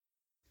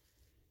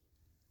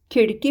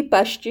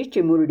खिडकीपासची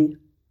चिमुरडी.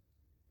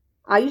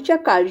 आईच्या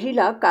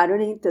काळजीला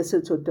कारणही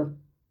तसंच होतं.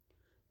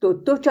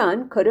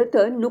 तोत्तोचान खरं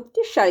तर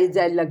नुकतीच शाळेत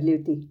जायला लागली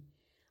होती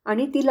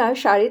आणि तिला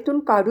शाळेतून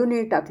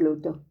काढूनही टाकलं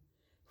होतं,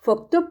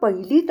 फक्त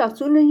पहिलीत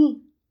असूनही.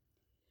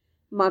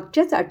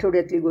 मागच्याच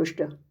आठवड्यातली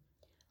गोष्ट.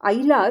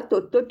 आईला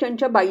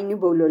तोत्तोचानच्या बाईंनी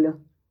बोलवलं.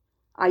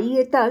 आई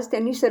येताच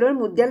त्यांनी सरळ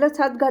मुद्द्यालाच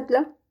हात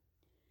घातला.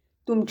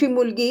 तुमची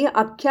मुलगी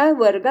अख्ख्या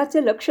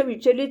वर्गाचे लक्ष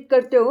विचलित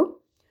करते हो.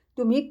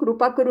 तुम्ही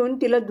कृपा करून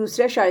तिला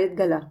दुसऱ्या शाळेत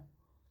घाला.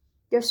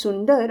 त्या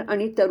सुंदर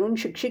आणि तरुण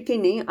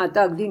शिक्षिकेने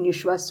आता अगदी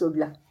निश्वास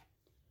सोडला.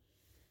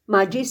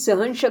 माझी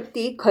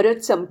सहनशक्ती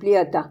खरंच संपली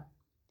आता.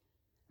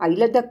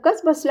 आईला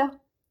धक्काच बसला.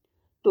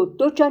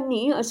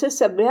 तोत्तोचाननी असं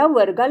सगळ्या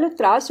वर्गाला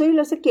त्रास होईल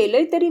असं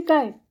केलंय तरी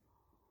काय?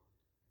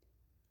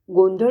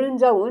 गोंधळून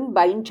जाऊन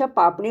बाईंच्या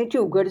पापण्याची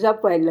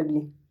उघडझाप व्हायला लागली.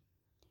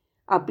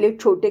 आपले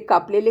छोटे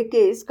कापलेले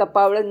केस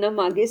कपाळांना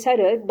मागे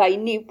सारत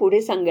बाईंनी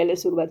पुढे सांगायला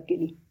सुरुवात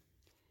केली.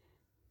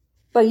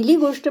 पहिली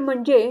गोष्ट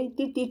म्हणजे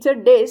ती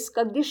तिचं डेस्क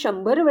अगदी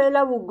 100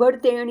 वेळेला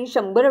उघडते आणि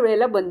 100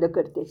 वेळेला बंद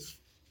करते.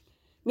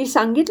 मी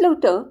सांगितलं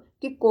होतं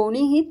की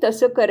कोणीही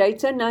तसं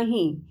करायचं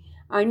नाही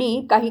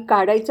आणि काही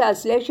काढायचं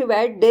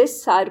असल्याशिवाय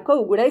डेस्क सारखं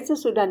उघडायचं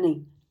सुद्धा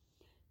नाही.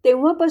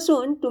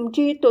 तेव्हापासून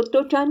तुमची ही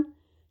तोत्तोचान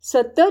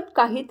सतत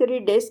काहीतरी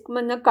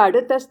डेस्कमधनं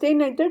काढत असते,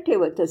 नाहीतर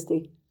ठेवत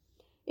असते.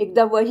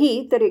 एकदा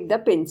वही तर एकदा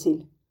पेन्सिल,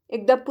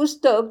 एकदा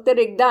पुस्तक तर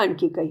एकदा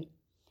आणखी काही.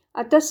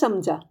 आता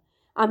समजा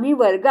आम्ही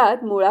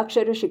वर्गात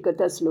मुळाक्षरं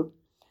शिकत असलो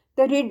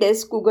तर ही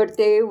डेस्क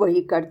उघडते,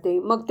 वही काढते,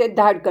 मग ते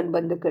धाडकन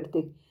बंद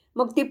करते,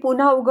 मग ती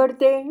पुन्हा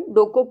उघडते,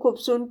 डोकं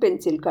खुपसून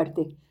पेन्सिल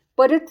काढते,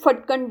 परत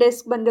फटकन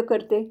डेस्क बंद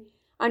करते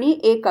आणि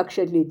एक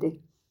अक्षर लिहिते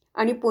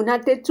आणि पुन्हा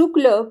ते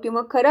चुकलं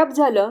किंवा खराब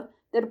झालं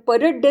तर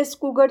परत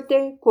डेस्क उघडते,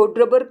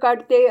 खोडरबर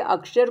काढते,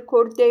 अक्षर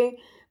खोडते,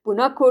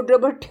 पुन्हा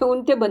खोडरबर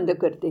ठेवून ते बंद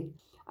करते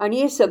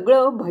आणि हे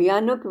सगळं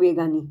भयानक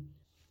वेगाने.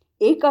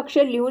 एक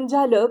अक्षर लिहून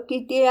झालं की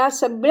ते या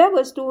सगळ्या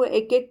वस्तू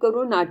एक एक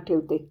करून आत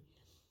ठेवते.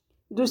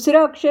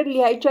 दुसरं अक्षर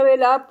लिहायच्या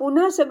वेळेला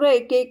पुन्हा सगळं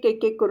एक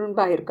एक करून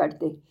बाहेर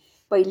काढते.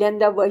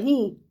 पहिल्यांदा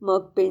वही,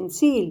 मग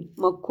पेन्सिल,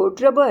 मग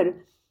खोडरबर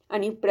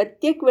आणि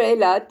प्रत्येक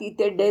वेळेला ती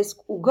ते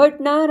डेस्क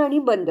उघडणार आणि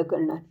बंद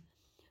करणार.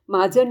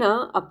 माझं ना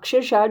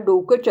अक्षरशः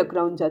डोकं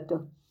चक्रावून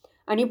जातं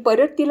आणि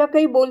परत तिला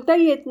काही बोलता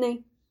येत नाही,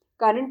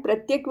 कारण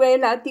प्रत्येक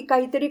वेळेला ती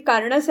काहीतरी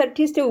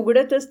कारणासाठीच ते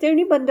उघडत असते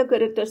आणि बंद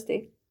करत असते.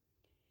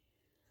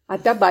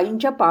 आता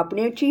बाईंच्या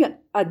पापण्याची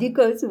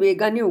अधिकच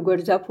वेगाने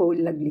उघडझाप होऊ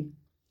लागली.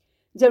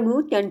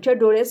 जणू त्यांच्या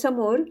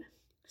डोळ्यासमोर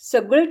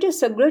सगळंच्या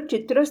सगळं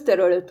चित्रच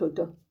तरळत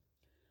होतं.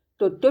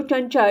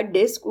 तोत्तोचानच्या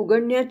डेस्क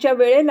उघडण्याच्या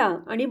वेळेला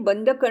आणि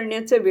बंद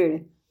करण्याचं वेळ.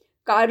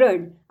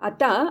 कारण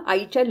आता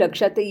आईच्या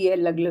लक्षातही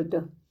यायला लागलं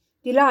होतं.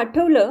 तिला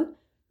आठवलं,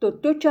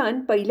 तोत्तोचान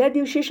पहिल्या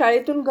दिवशी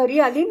शाळेतून घरी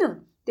आली ना,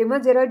 तेव्हा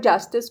जरा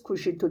जास्तच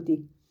खुशीत होती.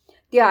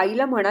 ती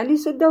आईला म्हणाली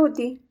सुद्धा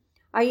होती,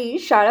 आई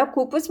शाळा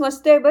खूपच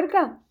मस्त आहे बरं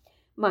का.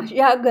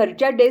 माझ्या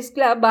घरच्या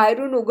डेस्कला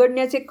बाहेरून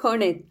उघडण्याचे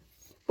खण आहेत,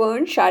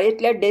 पण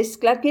शाळेतल्या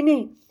डेस्कला की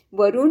नाही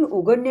वरून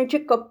उघडण्याचे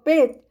कप्पे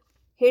आहेत.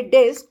 हे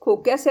डेस्क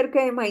खोक्यासारखं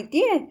आहे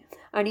माहिती आहे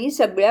आणि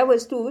सगळ्या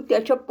वस्तू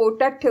त्याच्या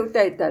पोटात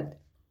ठेवता येतात.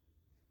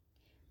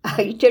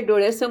 आईच्या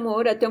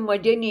डोळ्यासमोर आता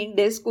मजेने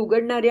डेस्क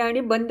उघडणाऱ्या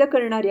आणि बंद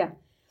करणाऱ्या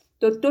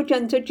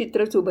तोत्तोचानचं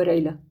चित्रच उभं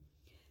राहिलं.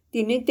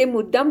 तिने ते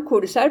मुद्दाम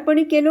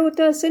खोडसाळपणे केलं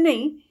होतं असं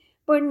नाही,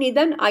 पण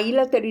निदान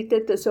आईला तरी ते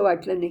तसं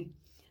वाटलं नाही.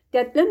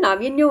 त्यातलं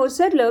नाविन्य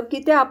ओसरलं की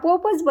ते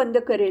आपोआपच बंद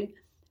करेल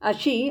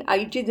अशी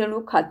आईची जणू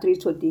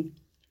खात्रीच होती.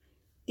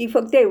 ती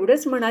फक्त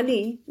एवढंच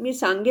म्हणाली, मी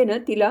सांगे ना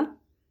तिला.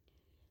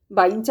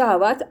 बाईंचा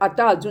आवाज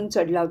आता अजून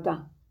चढला होता.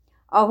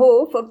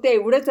 अहो फक्त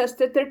एवढंच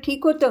असतं तर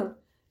ठीक होतं,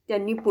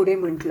 त्यांनी पुढे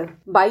म्हटलं.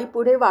 बाई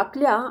पुढे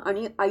वाकल्या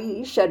आणि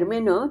आई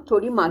शरमेनं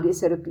थोडी मागे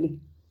सरकली.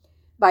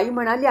 बाई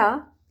म्हणाल्या,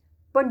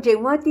 पण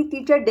जेव्हा ती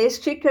तिच्या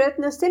डेस्कशी खेळत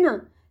नसते ना,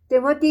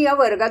 तेव्हा ती या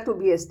वर्गात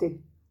उभी असते.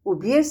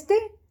 उभी असते?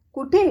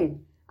 कुठे?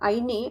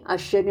 आईने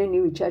आश्चर्याने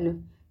विचारलं.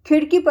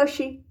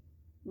 खिडकीपाशी,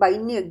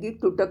 बाईंनी अगदी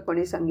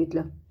तुटकपणे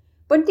सांगितलं.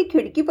 पण ती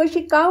खिडकीपाशी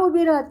का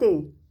उभी राहते?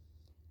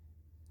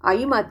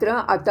 आई मात्र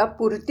आता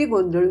पुरती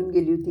गोंधळून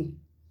गेली होती.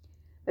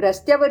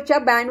 रस्त्यावरच्या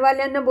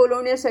बँडवाल्यांना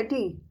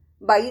बोलवण्यासाठी,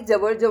 बाई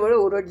जवळजवळ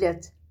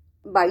ओरडल्याच.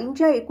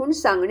 बाईंच्या एकूण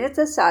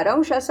सांगण्याचा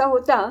सारांश असा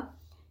होता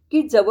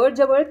की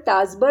जवळजवळ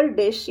तासभर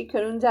डेस्कशी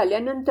खेळून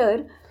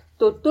झाल्यानंतर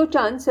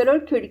तोत्तोचान सरळ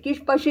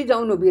खिडकीपाशी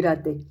जाऊन उभी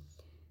राहते,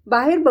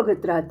 बाहेर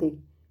बघत राहते.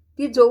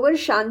 ती जोवर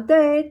शांत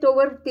आहे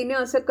तोवर तिने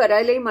असं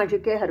करायलाही माझी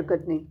काही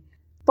हरकत नाही,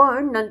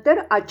 पण नंतर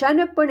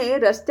अचानकपणे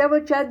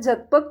रस्त्यावरच्या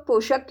झकपक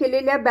पोशाख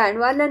केलेल्या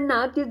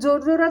बँडवाल्यांना ती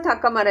जोरजोरात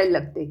हाका मारायला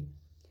लागते.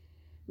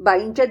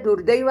 बाईंच्या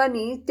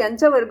दुर्दैवाने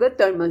त्यांचा वर्ग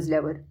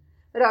तळमजल्यावर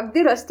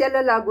अगदी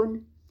रस्त्याला लागून.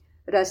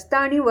 रस्ता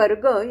आणि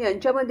वर्ग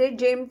यांच्यामध्ये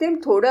जेमतेम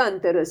थोडं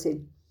अंतर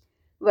असेल.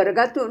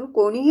 वर्गातून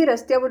कोणीही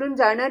रस्त्यावरून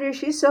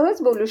जाणाऱ्याशी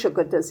सहज बोलू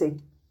शकत असे.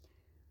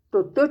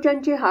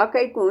 तोत्तोचानची हाक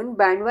ऐकून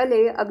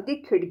बँडवाले अगदी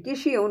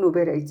खिडकीशी येऊन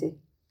उभे राहायचे.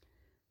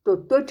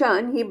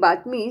 तोत्तोचान ही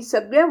बातमी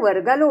सगळ्या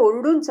वर्गाला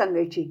ओरडून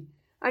सांगायची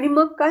आणि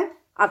मग काय,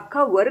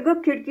 अख्खा वर्ग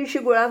खिडकीशी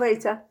गोळा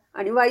व्हायचा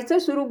आणि व्हायचं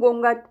सुरू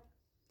गोंगाट.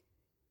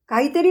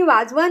 काहीतरी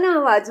वाजवा ना,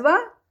 वाजवा.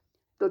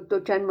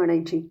 तोत्तोचान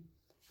म्हणायची.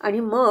 आणि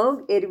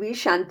मग एरवी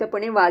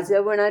शांतपणे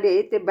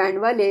वाजवणारे ते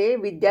बँडवाले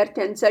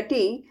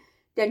विद्यार्थ्यांसाठी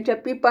त्यांच्या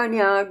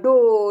पिपाण्या,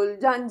 ढोल,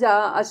 झांजा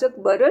असं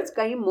बरंच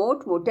काही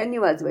मोठमोठ्यांनी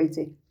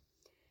वाजवायचे.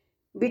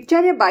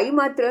 बिचाऱ्या बाई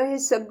मात्र हे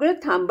सगळं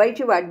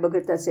थांबायची वाट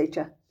बघत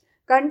असायच्या,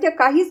 कारण त्या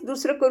काहीच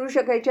दुसरं करू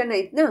शकायच्या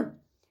नाहीत ना.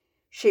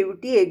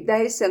 शेवटी एकदा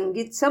हे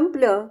संगीत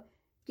संपलं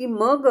की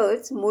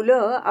मगच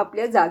मुलं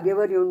आपल्या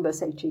जागेवर येऊन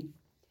बसायची,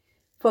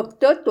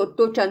 फक्त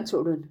तोत्तोचान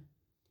सोडून.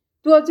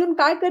 तू अजून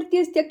काय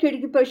करतेस त्या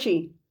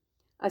खिडकीपाशी?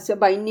 असं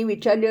बाईंनी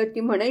विचारलं. ती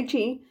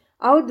म्हणायची,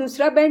 अहो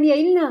दुसरा बँड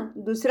येईल ना.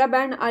 दुसरा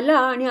बँड आला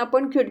आणि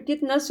आपण खिडकीत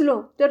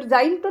नसलो तर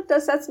जाईल तो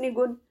तसाच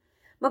निघून.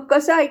 मग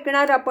कसं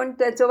ऐकणार आपण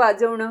त्याचं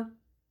वाजवणं?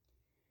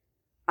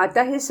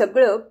 आता हे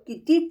सगळं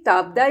किती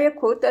तापदायक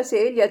होत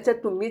असेल याचा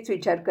तुम्हीच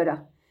विचार करा.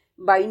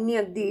 बाईंनी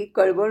अगदी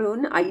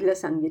कळवळून आईला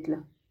सांगितलं.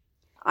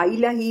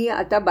 आईलाही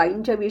आता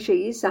बाईंच्या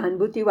विषयी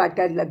सहानुभूती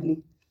वाटायला लागली.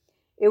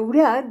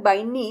 एवढ्यात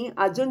बाईंनी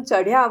अजून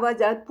चढ्या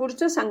आवाजात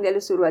पुढचं सांगायला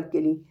सुरुवात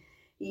केली.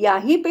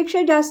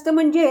 याहीपेक्षा जास्त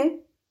म्हणजे,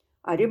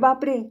 अरे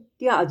बापरे,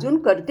 ती अजून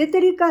करते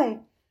तरी काय?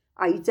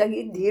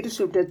 आईचाही धीर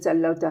सुटत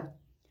चालला होता.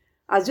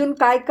 अजून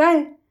काय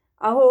काय?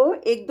 अहो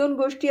 1-2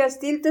 गोष्टी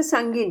असतील तर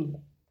सांगीन.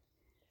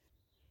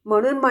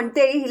 म्हणून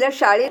म्हणते हिला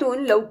शाळेतून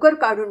लवकर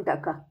काढून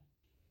टाका.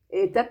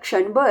 येता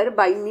क्षणभर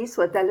बाईंनी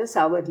स्वतःला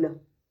सावरलं.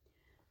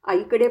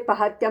 आईकडे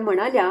पाहत त्या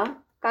म्हणाल्या,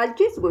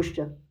 कालचीच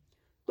गोष्ट.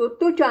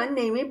 तोत्तोचान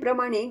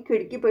नेहमीप्रमाणे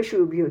खिडकीपाशी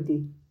उभी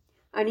होती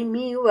आणि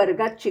मी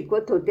वर्गात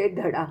शिकवत होते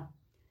धडा.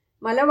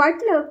 मला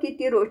वाटलं की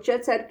ती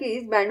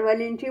रोजच्यासारखीच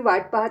बँडवाल्यांची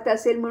वाट पाहत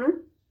असेल म्हणून.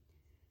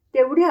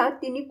 तेवढ्यात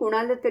तिने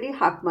कुणाला तरी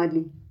हाक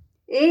मारली.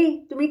 ए,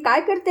 तुम्ही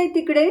काय करताय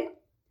तिकडे?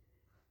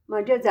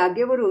 माझ्या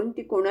जागेवरून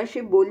ती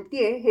कोणाशी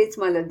बोलतीये हेच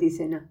मला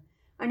दिसेना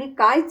आणि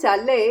काय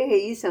चाललंय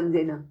हेही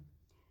समजेना.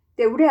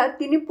 तेवढ्यात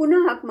तिने पुन्हा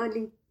हाक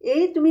मारली.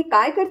 ए, तुम्ही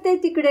काय करताय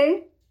तिकडे?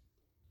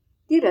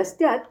 ती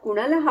रस्त्यात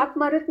कुणाला हाक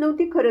मारत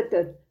नव्हती खरं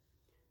तर,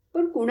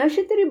 पण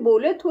कुणाशी तरी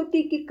बोलत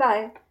होती की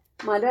काय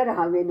मला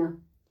राहावेना.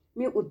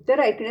 मी उत्तर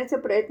ऐकण्याचा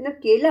प्रयत्न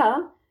केला,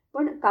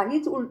 पण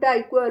काहीच उलटं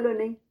ऐकू आलं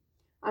नाही.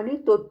 आणि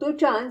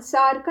तोत्तोचान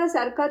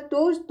सारखा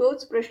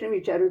तोच प्रश्न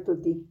विचारत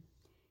होती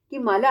की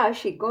मला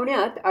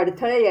शिकवण्यात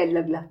अडथळा यायला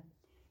लागला.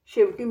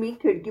 शेवटी मी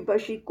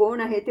खिडकीपाशी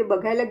कोण आहे ते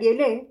बघायला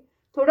गेले.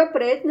 थोडा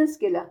प्रयत्नच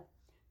केला,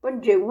 पण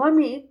जेव्हा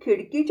मी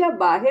खिडकीच्या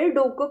बाहेर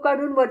डोकं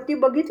काढून वरती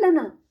बघितलं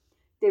ना,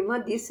 तेव्हा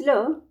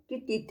दिसलं की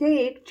तिथे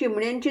एक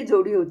चिमण्यांची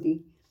जोडी होती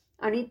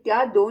आणि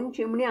त्या 2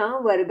 चिमण्या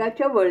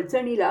वर्गाच्या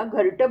वळचणीला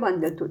घरटं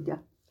बांधत होत्या.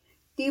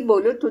 ती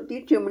बोलत होती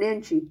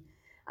चिमण्यांशी.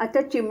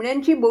 आता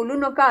चिमण्यांशी बोलू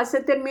नका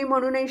असं तर मी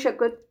म्हणू नाही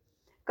शकत,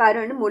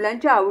 कारण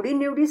मुलांच्या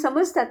आवडीनिवडी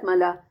समजतात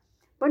मला.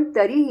 पण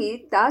तरीही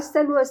तास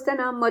चालू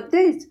असताना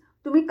मध्येच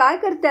तुम्ही काय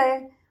करताय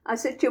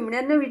असं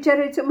चिमण्यांना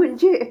विचारायचं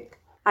म्हणजे.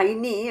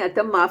 आईनी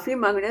आता माफी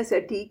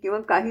मागण्यासाठी किंवा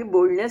काही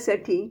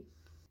बोलण्यासाठी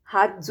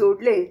हात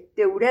जोडले.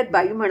 तेवढ्यात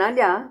बाई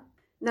म्हणाल्या,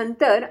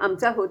 नंतर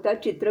आमचा होता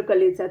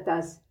चित्रकलेचा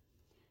तास.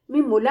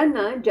 मी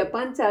मुलांना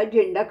जपानचा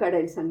झेंडा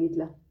काढायला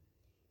सांगितला.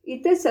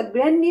 इथे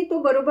सगळ्यांनी तो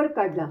बरोबर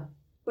काढला,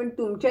 पण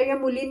तुमच्या या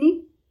मुलींनी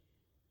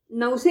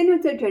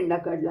नौसेनेचा झेंडा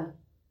काढला.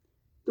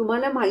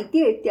 तुम्हाला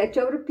माहिती आहे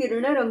त्याच्यावर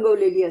किरणं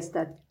रंगवलेली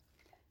असतात.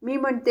 मी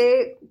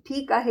म्हणते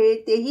ठीक आहे,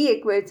 तेही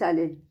एक वेळ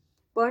चालेल,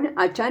 पण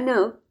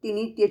अचानक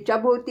तिने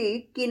त्याच्याभोवती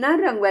किनार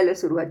रंगवायला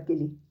सुरुवात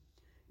केली.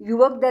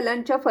 युवक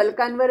दलांच्या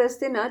फलकांवर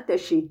असते ना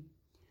तशी.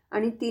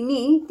 आणि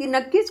ती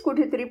नक्कीच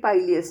कुठेतरी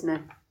पाहिली असणार.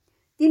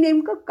 ती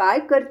नेमकं काय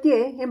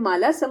करते हे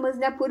मला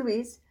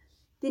समजण्यापूर्वीच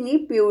तिने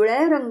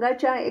पिवळ्या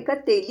रंगाच्या एका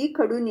तेली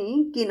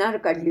खडूनी किनार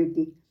काढली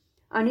होती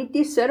आणि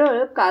ती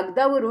सरळ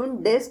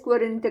कागदावरून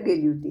डेस्कपर्यंत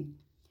गेली होती.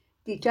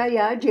 तिच्या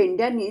या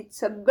झेंड्यांनीच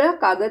सगळा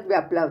कागद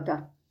व्यापला होता,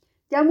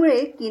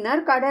 त्यामुळे किनार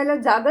काढायला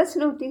जागाच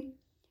नव्हती.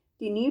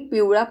 तिने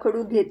पिवळा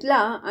खडू घेतला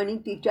आणि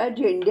तिच्या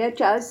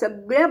झेंड्याच्या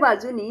सगळ्या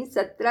बाजूनी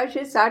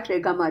 1760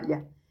 रेघा मारल्या,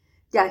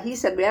 त्याही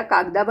सगळ्या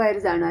कागदाबाहेर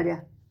जाणाऱ्या.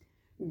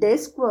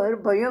 डेस्कवर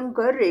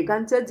भयंकर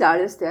रेघांचं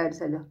जाळच तयार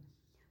झालं.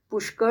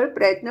 पुष्कळ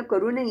प्रयत्न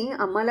करूनही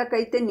आम्हाला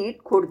काही ते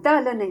नीट खोडता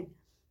आलं नाही.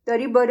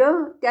 तरी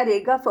बरं, त्या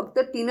रेघा फक्त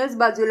 3च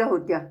बाजूला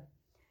होत्या.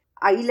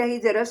 आईलाही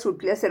जरा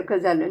सुटल्यासारखं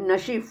झालं.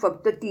 नशीब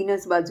फक्त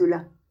 3च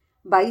बाजूला.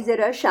 बाई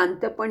जरा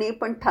शांतपणे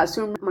पण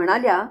ठासून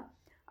म्हणाल्या,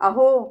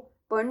 अहो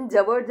पण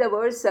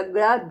जवळजवळ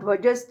सगळा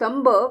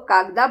ध्वजस्तंभ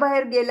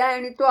कागदाबाहेर गेलाय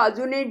आणि तो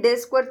अजूनही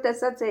डेस्कवर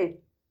तसाच आहे.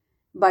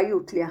 बाई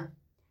उठल्या.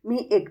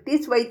 मी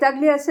एकटीच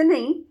वैतागली असं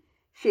नाही,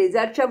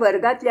 शेजारच्या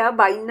वर्गातल्या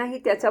बाईंनाही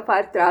त्याचा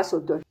फार त्रास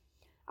होतो.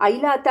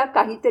 आईला आता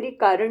काहीतरी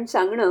कारण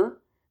सांगणं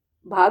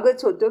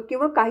भागच होतं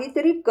किंवा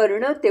काहीतरी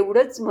करणं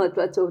तेवढंच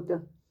महत्त्वाचं होतं,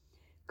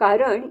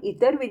 कारण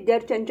इतर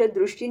विद्यार्थ्यांच्या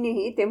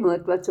दृष्टीनेही ते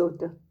महत्त्वाचं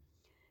होतं.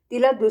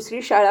 तिला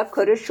दुसरी शाळा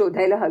खरंच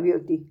शोधायला हवी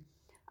होती.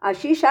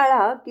 अशी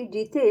शाळा की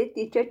जिथे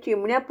तिच्या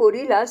चिमण्या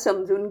पोरीला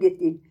समजून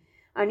घेतील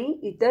आणि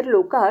इतर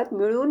लोकात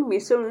मिळून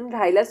मिसळून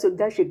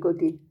राहायलासुद्धा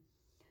शिकवतील.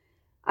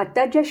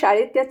 आत्ता ज्या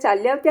शाळेत त्या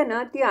चालल्या होत्या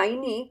ना, ती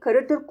आईनी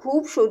खरं तर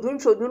खूप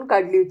शोधून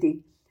काढली होती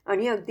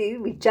आणि अगदी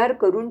विचार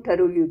करून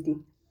ठरवली होती.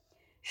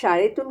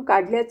 शाळेतून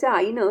काढल्याचं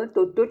आईनं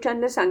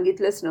तोत्तोचानला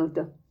सांगितलंच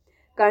नव्हतं,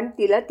 कारण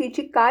तिला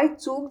तिची काय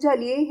चूक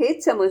झाली आहे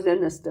हेच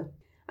समजलं नसतं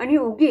आणि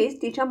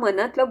उगीच तिच्या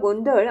मनातला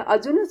गोंधळ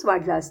अजूनच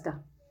वाढला असता.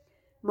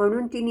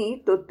 म्हणून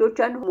तिने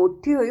टोत्तोचान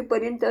मोठी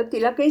होईपर्यंत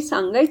तिला काही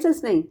सांगायचंच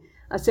नाही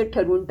असं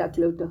ठरवून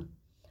टाकलं होतं.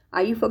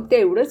 आई फक्त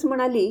एवढंच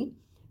म्हणाली,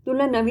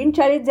 तुला नवीन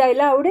शाळेत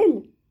जायला आवडेल?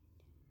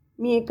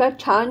 मी एका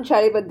छान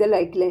शाळेबद्दल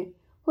ऐकलं आहे.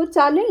 हो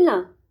चालेल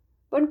ना,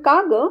 पण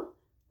का गं?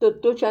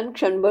 टोत्तोचान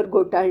क्षणभर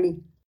घोटाळली.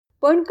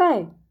 पण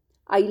काय?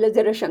 आईला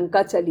जरा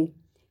शंकाच आली.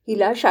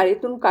 हिला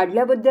शाळेतून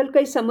काढल्याबद्दल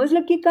काही समजलं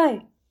की काय?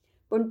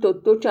 पण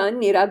टोत्तोचान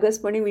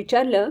निरागसपणे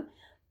विचारलं,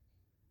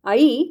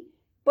 आई,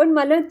 पण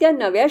मला त्या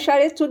नव्या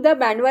शाळेत सुद्धा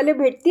बँडवाले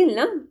भेटतील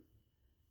ना?